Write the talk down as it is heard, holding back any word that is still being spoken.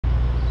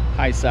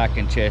Hi Zach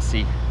and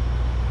Jesse,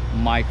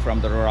 Mike from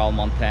the Rural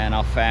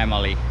Montana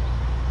family.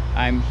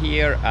 I'm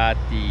here at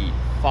the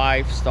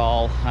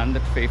 5-stall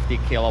 150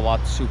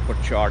 kilowatt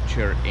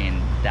supercharger in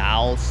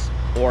Dalles,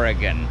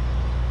 Oregon.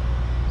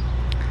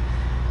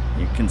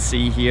 You can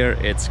see here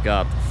it's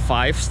got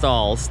 5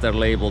 stalls. They're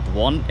labeled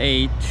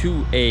 1A,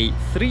 2A,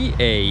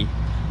 3A,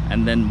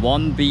 and then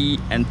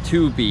 1B and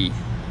 2B.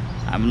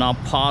 I'm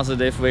not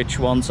positive which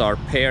ones are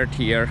paired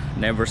here.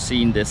 Never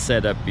seen this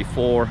setup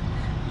before.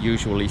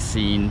 Usually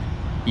seen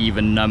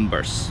even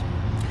numbers.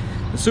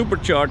 The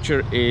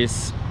supercharger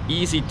is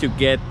easy to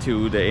get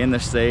to. The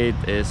Interstate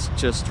is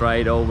just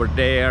right over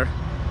there.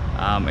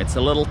 It's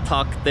a little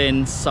tucked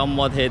in,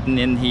 somewhat hidden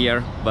in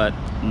here, but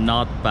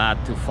not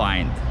bad to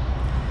find.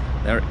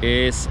 There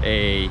is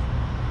a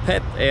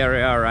pet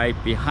area right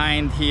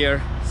behind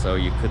here, so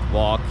you could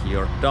walk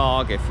your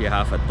dog if you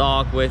have a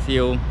dog with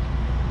you.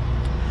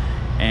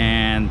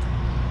 And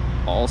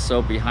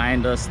also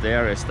behind us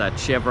there is that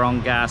Chevron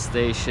gas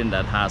station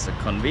that has a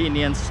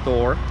convenience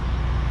store.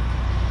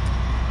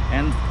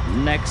 And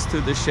next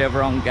to the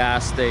Chevron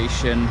gas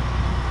station,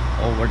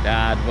 over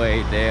that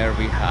way there,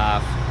 we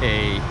have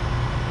a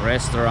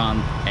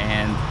restaurant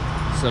and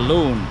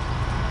saloon.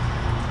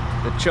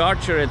 The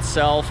charger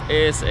itself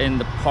is in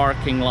the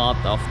parking lot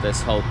of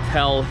this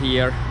hotel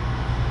here,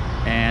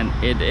 and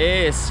it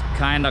is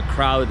kind of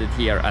crowded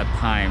here at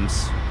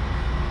times.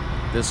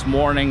 This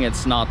morning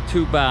it's not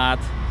too bad,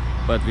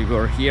 but we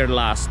were here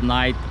last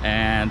night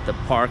and the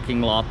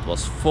parking lot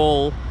was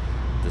full.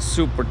 The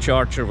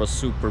supercharger was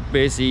super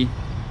busy,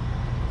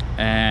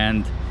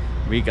 and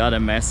we got a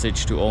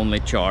message to only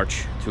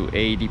charge to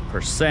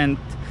 80%,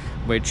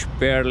 which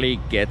barely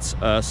gets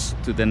us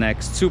to the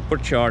next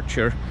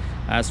supercharger,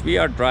 as we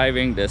are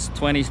driving this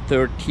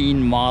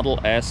 2013 Model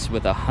S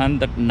with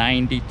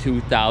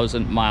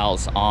 192,000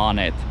 miles on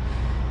it,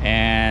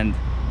 and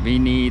we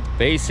need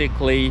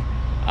basically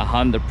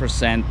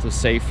 100% to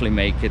safely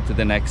make it to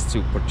the next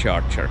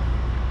supercharger.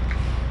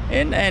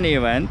 In any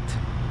event,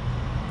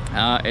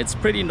 it's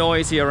pretty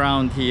noisy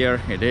around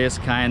here. It is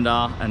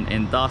kinda an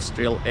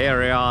industrial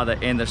area. The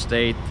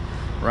Interstate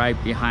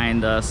right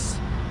behind us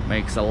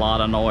makes a lot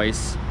of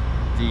noise.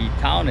 The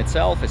town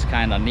itself is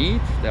kind of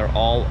neat. They're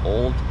all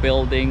old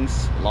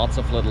buildings, lots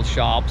of little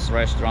shops,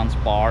 restaurants,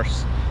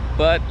 bars,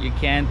 but you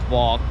can't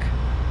walk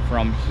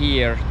from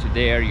here to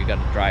there. You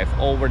gotta drive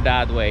over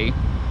that way.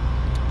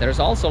 There's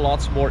also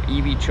lots more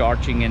EV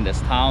charging in this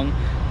town.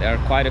 There are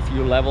quite a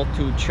few level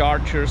 2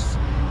 chargers,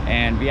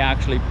 and we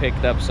actually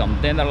picked up some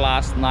dinner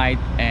last night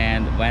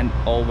and went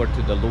over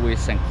to the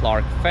Lewis and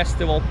Clark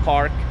Festival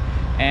Park,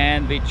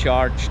 and we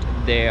charged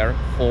there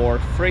for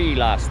free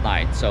last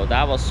night, so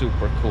that was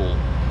super cool.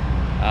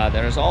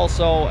 There's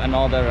also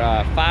another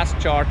fast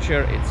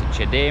charger. It's a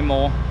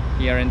Chademo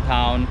here in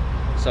town,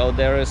 so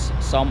there is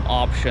some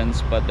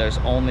options, but there's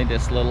only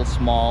this little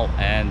small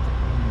and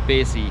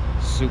busy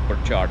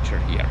supercharger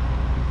here.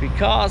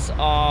 Because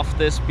of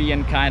this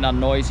being kind of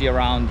noisy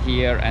around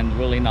here and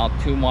really not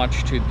too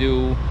much to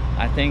do,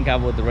 I think I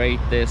would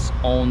rate this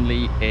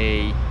only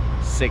a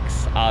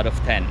 6 out of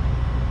 10.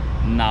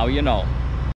 Now you know.